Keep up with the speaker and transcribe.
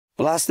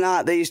Last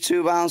night these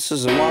two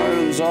bouncers, and one of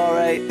them's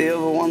alright, the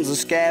other one's a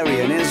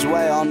scary, and his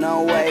way or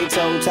no way,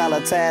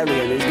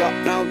 totalitarian. He's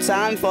got no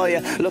time for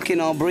you, looking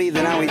or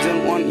breathing how he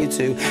don't want you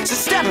to. So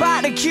step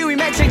out the queue, he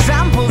makes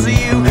examples of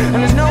you, and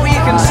there's no way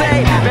you can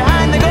say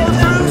behind the go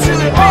through to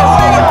the bit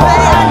where you pay,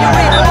 and you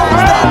realise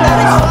then that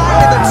it's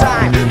finally the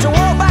time to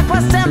walk back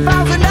past 10,000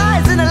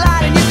 eyes in a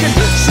line, and you can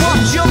swap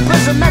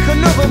jumpers and make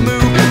another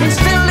move.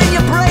 Instill in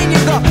your brain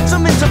you've got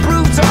something to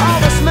prove to all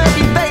the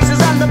smirky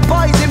faces and the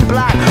boys in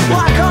black.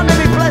 Why can't they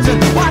be pleasant?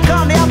 Why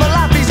can't they have a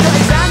laugh? He's got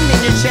his hand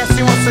in your chest,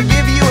 he wants to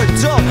give you a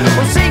dub.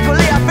 Well,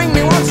 secretly I think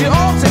he wants you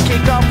all to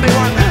kick off. They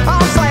want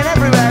arms flying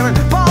everywhere and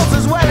balls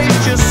as well.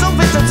 It's just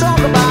something to talk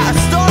about, a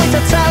story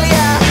to tell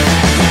ya.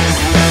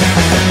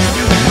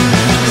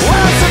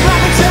 Well, so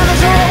grab and tell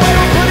us all when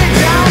I put it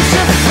down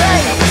to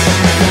fate.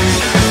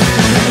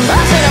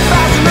 I said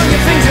 1,000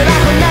 million things that I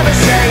could never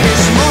say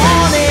this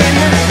morning.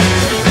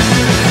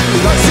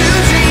 Got too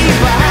deep,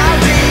 but how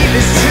deep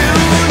is too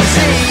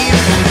deep?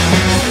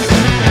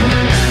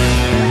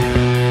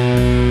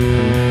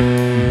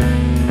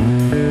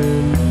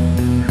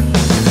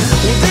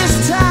 Well, this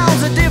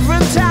town's a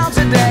different town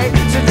today.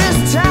 So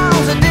this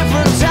town's a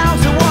different town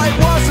to what it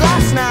was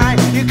last night.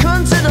 You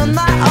couldn't have done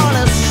that on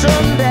a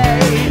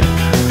Sunday.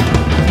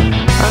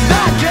 And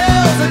that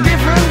girl's a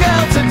different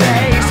girl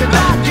today. So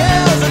that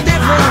girl's a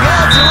different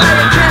girl to where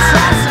you kissed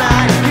last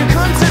night. You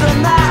couldn't have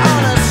done that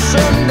on a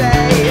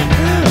Sunday.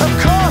 Of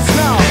course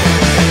not.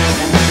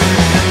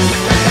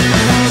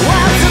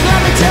 Well, so let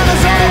me tell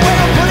us all the way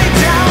I'll put it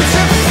down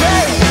to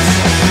fate.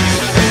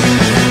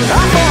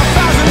 I thought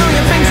 1,000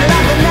 million things that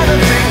I could never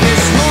think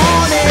this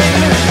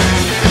morning.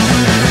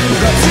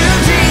 Got too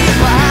deep,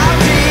 but how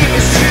deep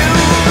is too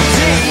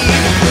deep?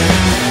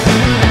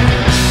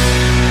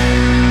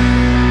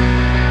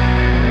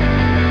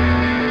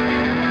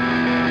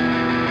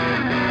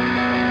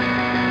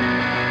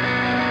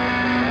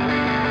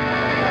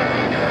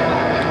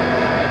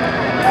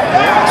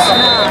 Last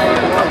night,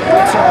 what we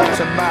talked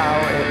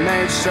about, it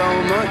made so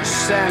much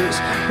sense.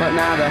 But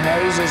now the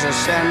haze has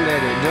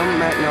ascended, it don't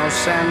make no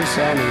sense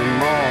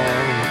anymore.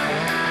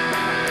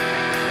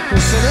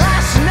 So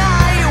last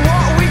night,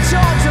 what we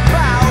talked